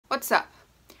What's up?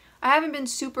 I haven't been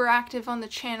super active on the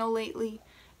channel lately,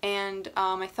 and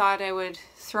I thought I would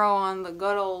throw on the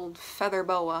good old feather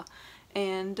boa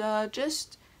and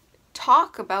just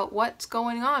talk about what's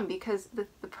going on, because the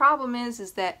problem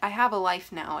is that I have a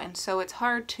life now, and so it's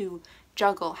hard to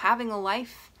juggle having a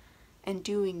life and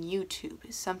doing YouTube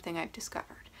is something I've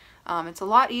discovered. It's a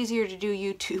lot easier to do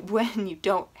YouTube when you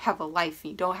don't have a life,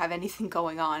 you don't have anything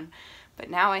going on, but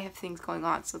now I have things going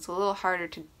on, so it's a little harder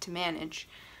to manage.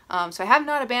 So I have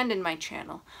not abandoned my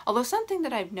channel, although something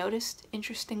that I've noticed,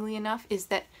 interestingly enough, is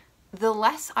that the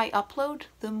less I upload,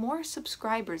 the more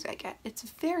subscribers I get. It's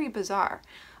very bizarre.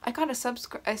 I got a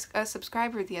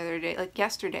subscriber the other day, like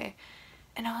yesterday,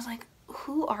 and I was like,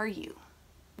 who are you?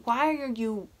 Why are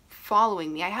you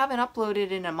following me? I haven't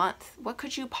uploaded in a month. What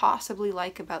could you possibly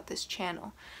like about this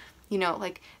channel? You know,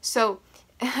 like, so,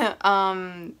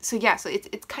 so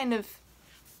it's kind of,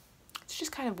 it's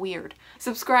just kind of weird.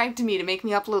 Subscribe to me to make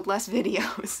me upload less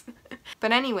videos.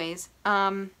 But anyways,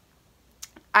 I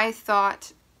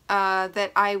thought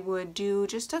that I would do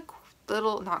just a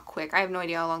little, not quick, I have no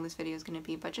idea how long this video is going to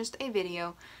be, but just a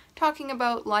video talking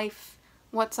about life,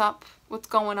 what's up, what's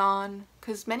going on,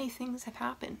 because many things have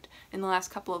happened in the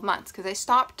last couple of months, because I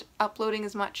stopped uploading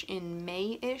as much in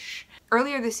May-ish.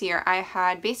 Earlier this year, I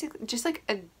had basically just like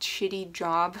a shitty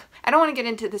job. I don't want to get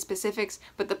into the specifics,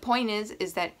 but the point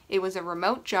is that it was a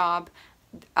remote job.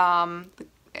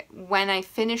 When I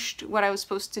finished what I was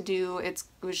supposed to do, it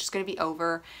was just going to be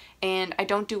over, and I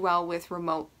don't do well with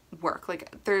remote work.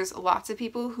 Like, there's lots of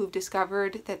people who've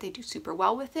discovered that they do super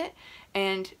well with it,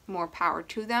 and more power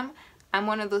to them. I'm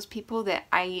one of those people that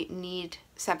I need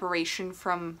separation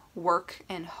from work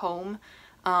and home.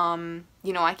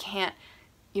 You know, I can't,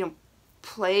 you know,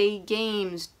 play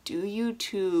games, do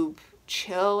YouTube,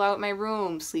 chill out in my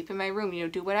room, sleep in my room, you know,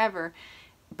 do whatever,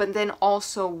 but then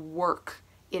also work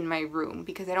in my room,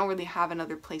 because I don't really have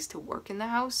another place to work in the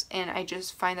house, and I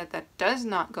just find that that does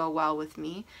not go well with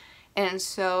me. And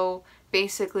so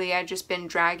basically I've just been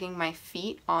dragging my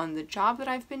feet on the job that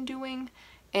I've been doing,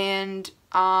 and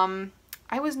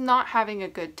I was not having a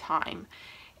good time.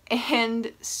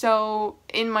 And so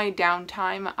in my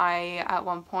downtime, I at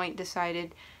one point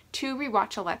decided to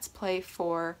rewatch a Let's Play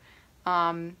for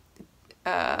Until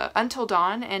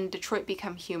Dawn and Detroit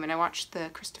Become Human. I watched the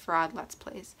Christopher Odd Let's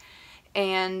Plays,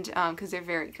 and because they're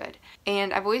very good.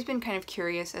 And I've always been kind of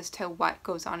curious as to what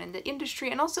goes on in the industry,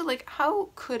 and also like how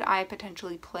could I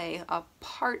potentially play a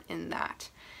part in that.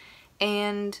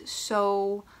 And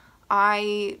so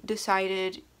I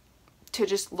decided to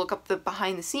just look up the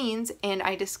behind the scenes, and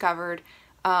I discovered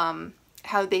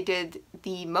how they did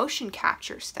the motion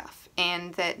capture stuff,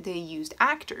 and that they used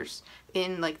actors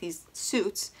in like these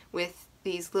suits with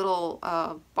these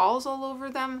little balls all over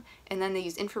them, and then they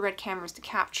use infrared cameras to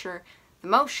capture the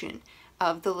motion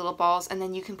of the little balls, and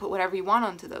then you can put whatever you want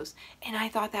onto those. And I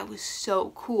thought that was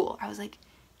so cool. I was like,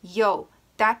 yo,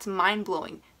 that's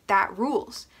mind-blowing. That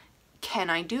rules. Can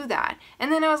I do that?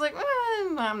 And then I was like,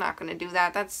 I'm not gonna do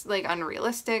that. That's like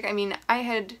unrealistic. I mean, I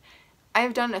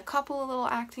have done a couple of little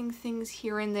acting things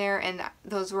here and there, and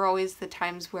those were always the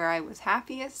times where I was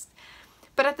happiest.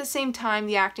 But at the same time,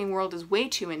 the acting world is way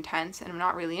too intense, and I'm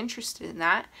not really interested in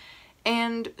that.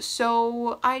 And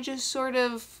so I just sort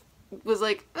of was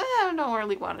like, I don't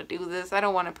really want to do this. I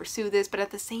don't want to pursue this. But at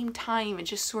the same time, it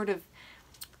just sort of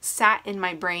sat in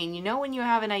my brain. You know when you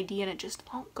have an idea and it just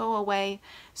won't go away?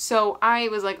 So I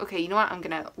was like, okay, you know what? I'm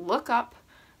going to look up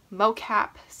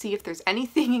mocap, see if there's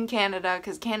anything in Canada,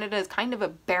 because Canada is kind of a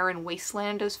barren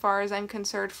wasteland as far as I'm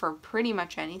concerned for pretty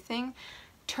much anything.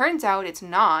 Turns out it's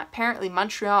not. Apparently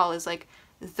Montreal is like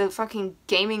the fucking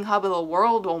gaming hub of the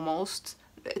world almost.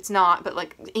 It's not, but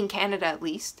like in Canada at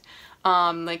least.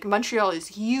 Like Montreal is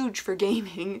huge for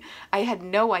gaming. I had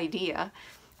no idea.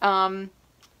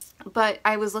 But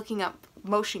I was looking up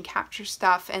motion capture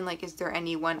stuff, and like, is there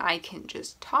anyone I can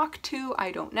just talk to?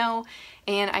 I don't know.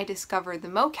 And I discovered the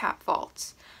mocap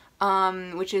vaults,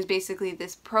 which is basically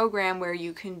this program where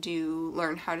you can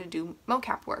learn how to do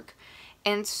mocap work.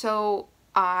 And so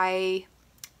I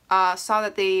saw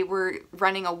that they were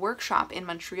running a workshop in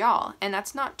Montreal, and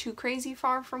that's not too crazy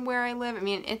far from where I live. I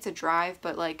mean, it's a drive,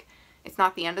 but like, it's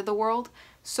not the end of the world.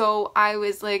 So I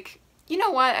was like, you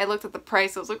know what? I looked at the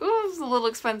price. I was like, oh, it's a little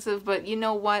expensive, but you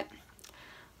know what?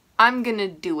 I'm gonna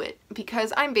do it,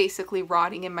 because I'm basically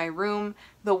rotting in my room.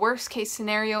 The worst case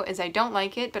scenario is I don't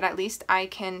like it, but at least I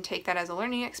can take that as a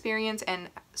learning experience and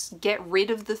get rid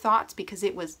of the thoughts, because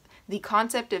it was the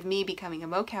concept of me becoming a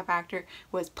mocap actor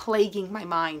was plaguing my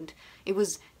mind.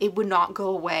 It would not go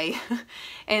away.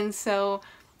 And so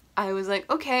I was like,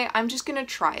 okay, I'm just gonna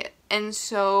try it. And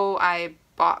so I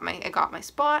got my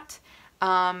spot.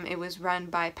 It was run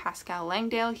by Pascal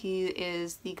Langdale. He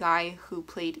is the guy who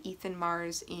played Ethan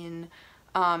Mars in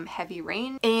Heavy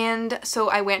Rain. And so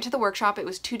I went to the workshop. It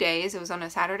was 2 days. It was on a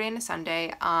Saturday and a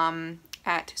Sunday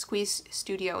at Squeeze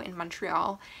Studio in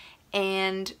Montreal.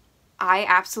 And I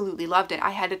absolutely loved it.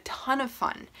 I had a ton of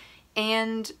fun.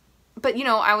 But you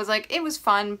know, I was like, it was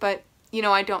fun, but you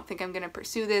know, I don't think I'm going to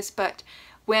pursue this. But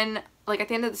when, like at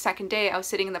the end of the second day, I was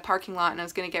sitting in the parking lot and I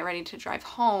was going to get ready to drive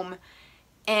home.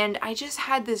 And I just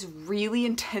had this really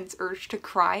intense urge to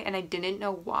cry, and I didn't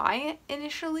know why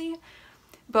initially.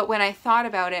 But when I thought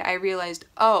about it, I realized,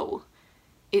 oh,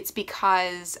 it's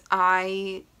because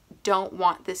I don't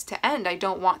want this to end. I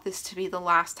don't want this to be the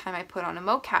last time I put on a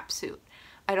mocap suit.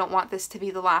 I don't want this to be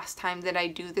the last time that I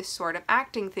do this sort of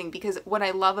acting thing, because what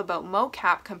I love about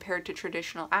mocap compared to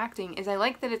traditional acting is I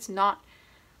like that it's not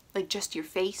like just your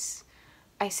face.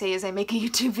 I say as I make a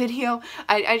YouTube video,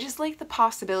 I just like the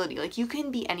possibility. Like, you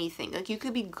can be anything. Like, you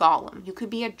could be Gollum, you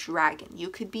could be a dragon, you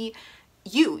could be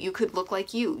you could look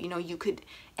like you know, you could,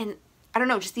 and I don't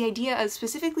know, just the idea of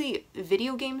specifically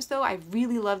video games though, I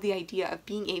really love the idea of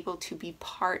being able to be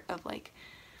part of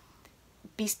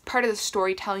the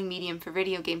storytelling medium for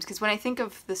video games. Because when I think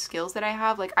of the skills that I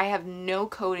have, like I have no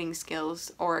coding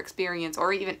skills or experience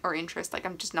or interest. Like,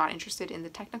 I'm just not interested in the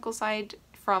technical side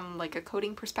from like a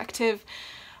coding perspective.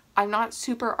 I'm not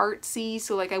super artsy,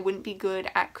 so like I wouldn't be good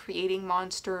at creating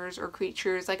monsters or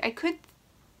creatures. Like, I could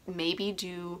maybe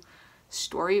do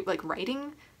story, like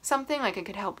writing something, like I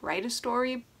could help write a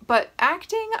story, but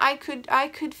acting I could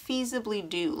feasibly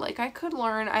do. Like, I could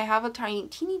learn. I have a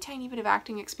teeny tiny bit of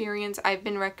acting experience. I've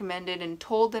been recommended and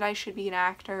told that I should be an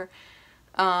actor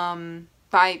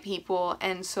by people,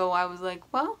 and so I was like,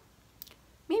 well,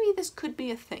 maybe this could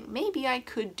be a thing. Maybe I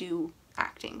could do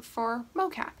acting for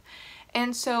mocap.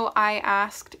 And so I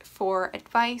asked for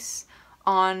advice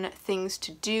on things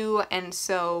to do. And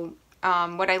so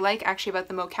what I like actually about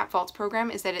the Mocap Vaults program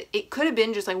is that it could have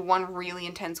been just like one really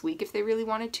intense week if they really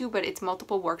wanted to, but it's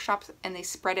multiple workshops and they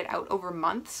spread it out over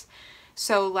months.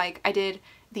 So like, I did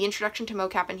the Introduction to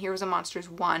Mocap and Heroes of Monsters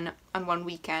 1 on one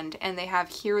weekend, and they have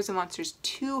Heroes of Monsters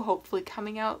 2 hopefully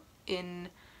coming out in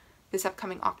this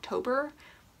upcoming October.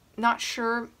 Not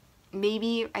sure.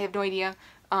 Maybe. I have no idea.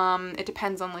 It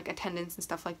depends on like attendance and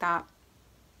stuff like that.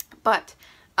 But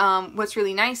what's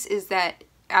really nice is that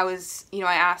I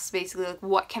asked basically like,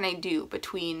 what can I do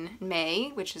between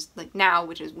May, which is like now,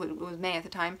 which was May at the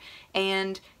time,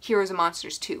 and Heroes of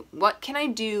Monsters 2? What can I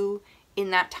do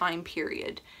in that time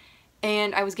period?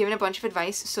 And I was given a bunch of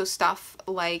advice. So stuff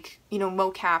like, you know,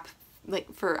 mocap,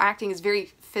 like for acting, is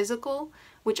very physical,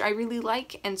 which I really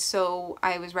like. And so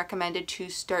I was recommended to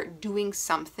start doing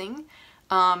something,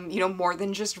 you know, more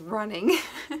than just running.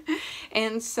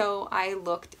 And so I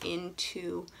looked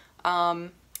into,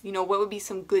 you know, what would be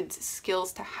some good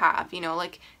skills to have, you know,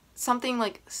 like something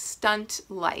like stunt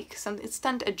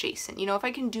adjacent. You know, if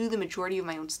I can do the majority of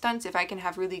my own stunts, if I can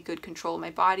have really good control of my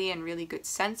body and really good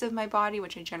sense of my body,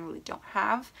 which I generally don't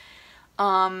have,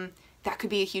 that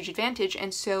could be a huge advantage.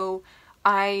 And so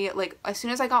I, like, as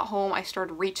soon as I got home, I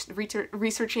started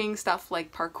researching stuff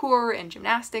like parkour and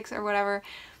gymnastics or whatever.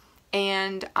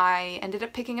 And I ended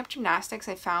up picking up gymnastics.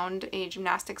 I found a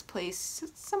gymnastics place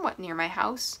somewhat near my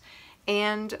house.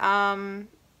 And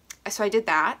so I did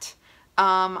that.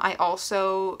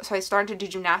 So I started to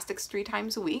do gymnastics 3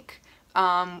 times a week,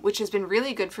 which has been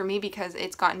really good for me because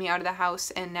it's gotten me out of the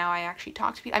house, and now I actually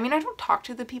talk to people. I mean, I don't talk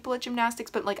to the people at gymnastics,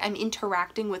 but like I'm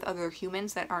interacting with other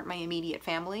humans that aren't my immediate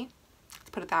family. Let's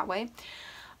put it that way.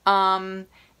 And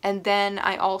then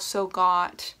I also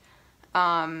got,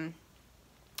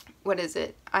 what is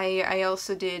it? I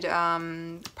also did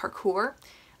parkour.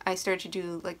 I started to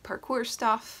do like parkour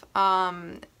stuff,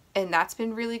 and that's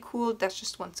been really cool. That's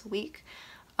just once a week.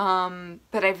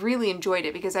 But I've really enjoyed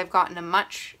it because I've gotten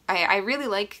I really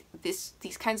like these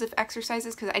kinds of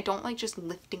exercises because I don't like just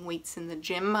lifting weights in the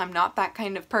gym. I'm not that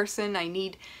kind of person. I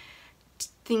need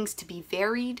things to be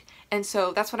varied. And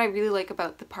so that's what I really like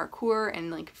about the parkour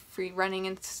and like free running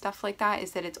and stuff like that,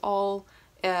 is that it's all,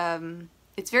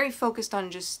 it's very focused on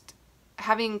just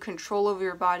having control over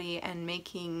your body and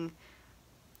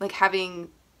having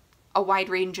a wide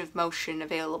range of motion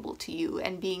available to you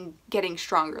and getting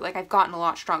stronger. Like, I've gotten a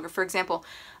lot stronger. For example,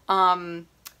 in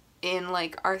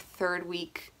like our 3rd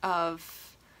week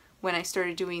of when I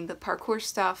started doing the parkour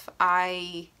stuff,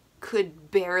 I could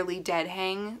barely dead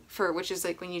hang, which is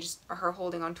like when you just are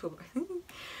holding onto a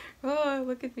oh,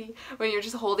 look at me. When you're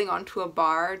just holding onto a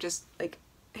bar, just like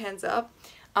hands up,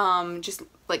 just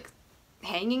like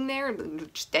hanging there,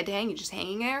 just dead hang, you're just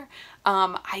hanging there.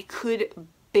 I could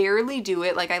barely do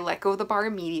it. Like, I let go of the bar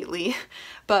immediately,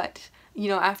 but you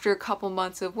know, after a couple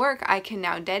months of work, I can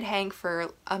now dead hang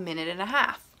for 1.5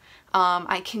 minutes.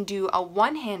 I can do a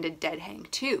one-handed dead hang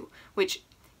too, which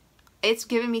it's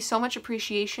given me so much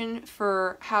appreciation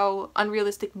for how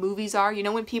unrealistic movies are. You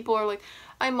know, when people are like,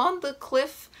 I'm on the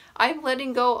cliff, I'm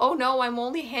letting go, oh no, I'm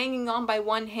only hanging on by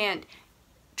one hand.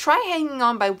 Try hanging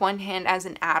on by one hand as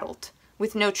an adult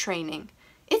with no training.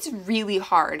 It's really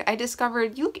hard. I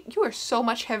discovered you are so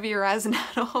much heavier as an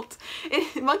adult.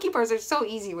 Monkey bars are so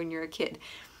easy when you're a kid.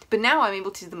 But now I'm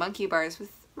able to do the monkey bars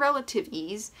with relative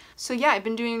ease. So yeah, I've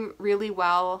been doing really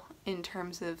well in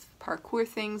terms of parkour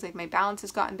things. Like my balance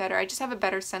has gotten better. I just have a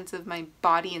better sense of my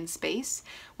body in space,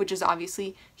 which is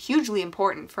obviously hugely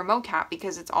important for mocap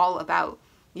because it's all about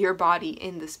your body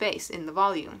in the space, in the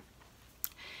volume.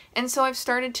 And so I've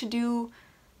started to do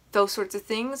those sorts of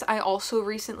things. I also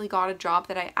recently got a job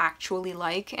that I actually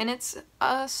like, and it's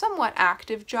a somewhat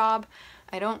active job.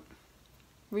 I don't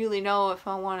really know if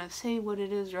I want to say what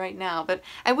it is right now, but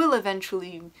I will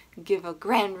eventually give a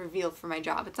grand reveal for my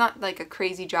job. It's not like a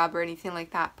crazy job or anything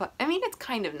like that, but I mean, it's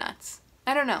kind of nuts.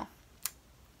 I don't know.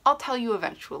 I'll tell you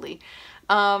eventually.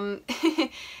 And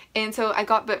so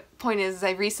but point is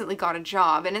I recently got a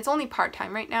job, and it's only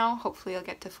part-time right now. Hopefully I'll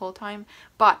get to full-time.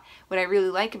 But what I really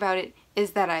like about it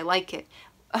is that I like it.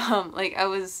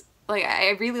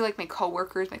 I really like my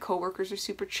coworkers. My coworkers are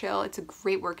super chill. It's a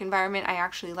great work environment. I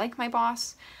actually like my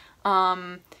boss.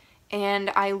 And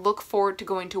I look forward to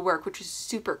going to work, which is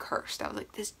super cursed. I was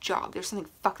like, this job, there's something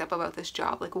fucked up about this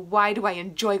job. Like, why do I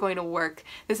enjoy going to work?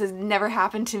 This has never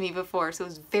happened to me before. So it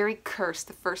was very cursed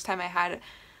the first time I had,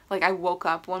 like, I woke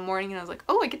up one morning and I was like,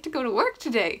 oh, I get to go to work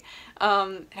today.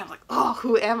 And I was like, oh,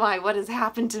 who am I? What has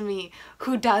happened to me?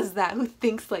 Who does that? Who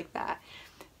thinks like that?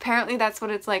 Apparently that's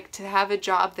what it's like to have a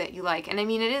job that you like. And I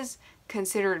mean, it is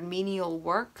considered menial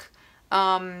work.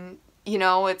 You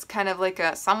know, it's kind of like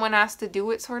a someone has to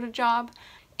do it sort of job,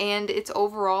 and it's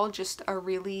overall just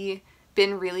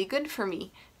been really good for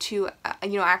me to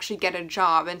you know, actually get a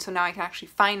job, and so now I can actually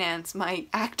finance my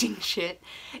acting shit,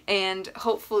 and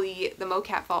hopefully the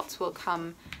mocap vaults will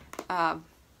come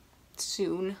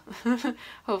soon.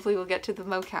 Hopefully we'll get to the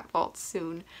mocap vaults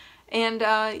soon. And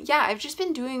yeah, I've just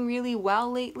been doing really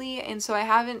well lately, and so I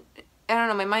don't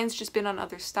know, my mind's just been on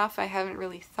other stuff. I haven't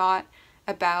really thought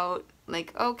about,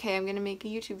 like, okay, I'm gonna make a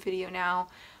YouTube video now.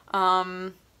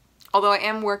 Although I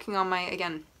am working on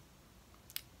I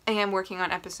am working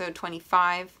on episode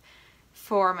 25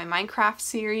 for my Minecraft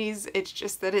series. It's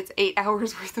just that it's 8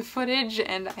 hours worth of footage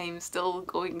and I'm still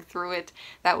going through it.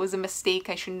 That was a mistake.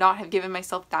 I should not have given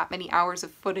myself that many hours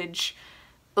of footage.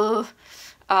 Ugh.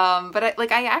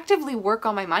 But I actively work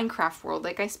on my Minecraft world.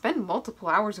 Like, I spend multiple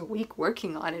hours a week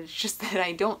working on it. It's just that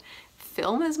I don't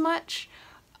film as much.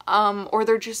 Or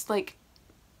they're just like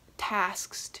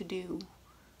tasks to do.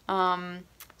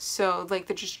 So like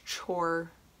they're just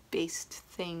chore based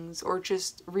things or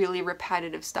just really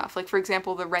repetitive stuff. Like, for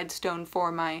example, the redstone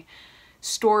for my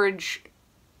storage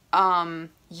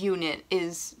unit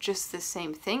is just the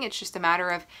same thing. It's just a matter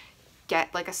of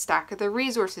get like a stack of the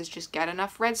resources, just get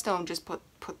enough redstone, just put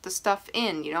the stuff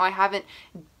in. You know, I haven't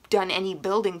done any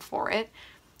building for it.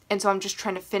 And so I'm just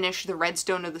trying to finish the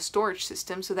redstone of the storage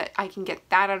system so that I can get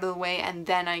that out of the way and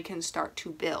then I can start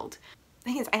to build.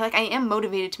 The thing is, I am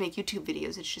motivated to make YouTube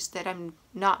videos. It's just that I'm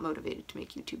not motivated to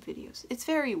make YouTube videos. It's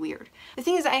very weird. The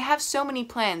thing is, I have so many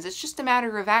plans. It's just a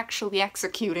matter of actually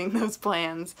executing those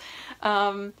plans.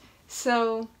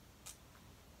 So,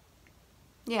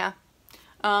 yeah.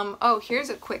 Oh, here's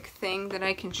a quick thing that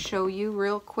I can show you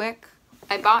real quick.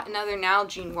 I bought another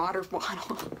Nalgene water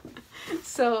bottle.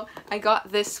 So I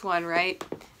got this one, right,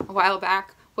 a while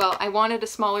back. Well, I wanted a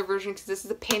smaller version because this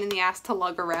is a pain in the ass to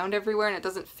lug around everywhere and it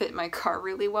doesn't fit my car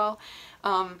really well.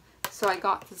 So I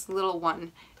got this little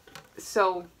one.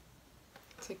 So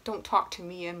it's like, don't talk to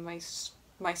me and my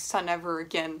son ever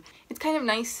again. It's kind of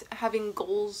nice having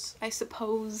goals, I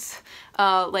suppose,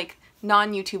 like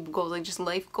non-YouTube goals, like just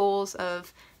life goals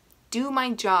of do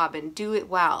my job and do it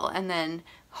well, and then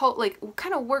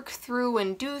kind of work through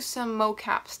and do some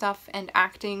mocap stuff and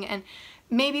acting, and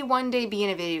maybe one day be in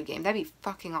a video game. That'd be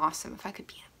fucking awesome if I could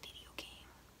be in a video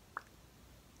game.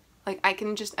 Like, I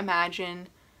can just imagine,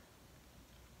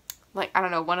 like, I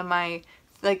don't know, one of my,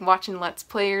 like, watching Let's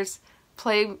Players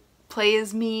play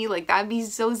as me. Like, that'd be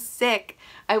so sick.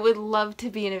 I would love to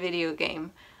be in a video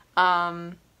game.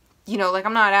 You know, like,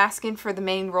 I'm not asking for the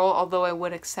main role, although I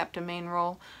would accept a main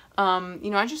role. You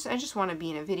know, I just want to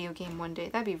be in a video game one day.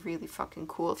 That'd be really fucking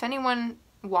cool. If anyone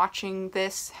watching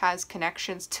this has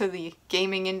connections to the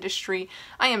gaming industry,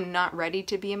 I am not ready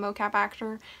to be a mocap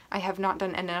actor. I have not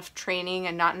done enough training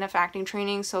and not enough acting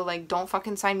training, so like, don't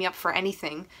fucking sign me up for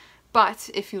anything. But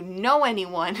if you know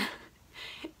anyone,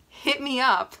 hit me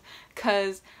up,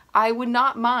 because I would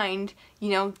not mind, you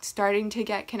know, starting to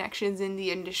get connections in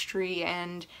the industry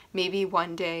and maybe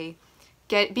one day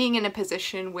being in a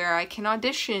position where I can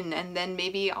audition, and then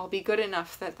maybe I'll be good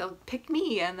enough that they'll pick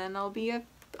me, and then I'll be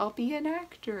an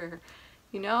actor,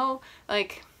 you know?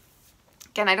 Like,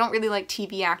 again, I don't really like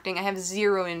TV acting. I have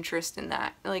zero interest in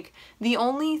that. Like, the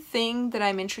only thing that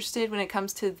I'm interested when it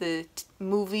comes to the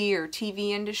movie or TV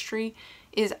industry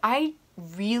is I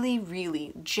really,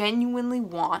 really, genuinely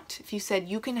want, if you said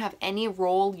you can have any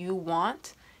role you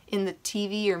want in the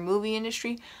TV or movie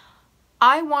industry,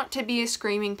 I want to be a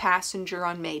screaming passenger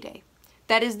on Mayday.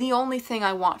 That is the only thing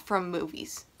I want from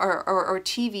movies or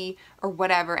TV or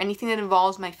whatever. Anything that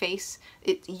involves my face.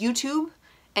 It's YouTube,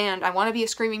 and I want to be a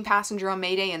screaming passenger on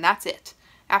Mayday, and that's it.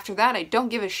 After that, I don't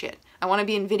give a shit. I want to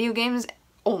be in video games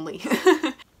only.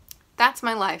 That's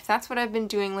my life. That's what I've been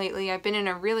doing lately. I've been in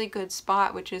a really good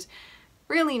spot, which is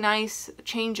really nice. A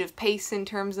change of pace in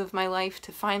terms of my life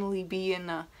to finally be in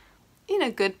a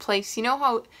good place. You know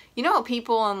how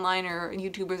people online or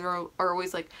YouTubers are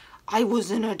always like, I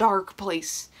was in a dark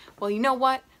place. Well, you know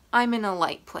what? I'm in a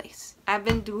light place. I've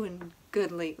been doing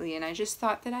good lately, and I just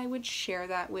thought that I would share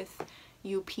that with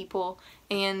you people,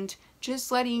 and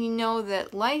just letting you know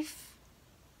that life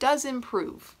does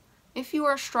improve. If you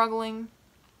are struggling,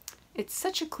 it's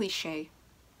such a cliche,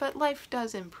 but life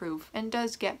does improve and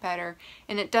does get better,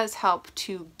 and it does help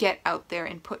to get out there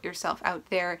and put yourself out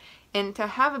there and to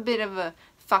have a bit of a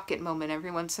fuck it moment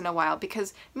every once in a while,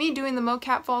 because me doing the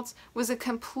mocap vaults was a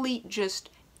complete just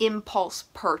impulse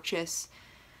purchase,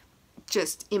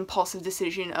 just impulsive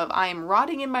decision of I am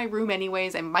rotting in my room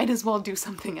anyways, I might as well do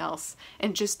something else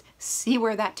and just see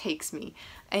where that takes me.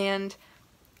 And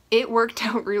it worked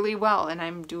out really well, and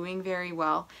I'm doing very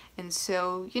well. And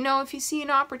so, you know, if you see an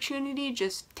opportunity,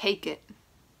 just take it.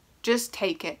 Just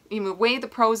take it. You weigh the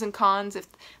pros and cons. If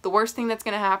the worst thing that's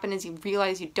going to happen is you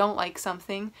realize you don't like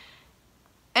something,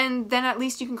 and then at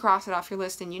least you can cross it off your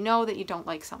list and you know that you don't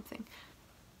like something.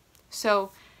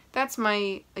 So that's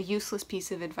a useless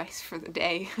piece of advice for the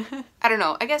day. I don't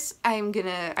know. I guess I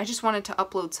just wanted to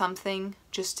upload something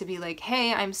just to be like,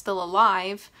 hey, I'm still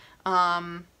alive.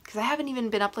 Because I haven't even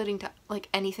been uploading to like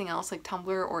anything else like Tumblr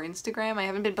or Instagram. I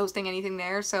haven't been posting anything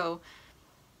there, so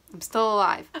I'm still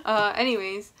alive.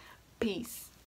 Anyways, peace.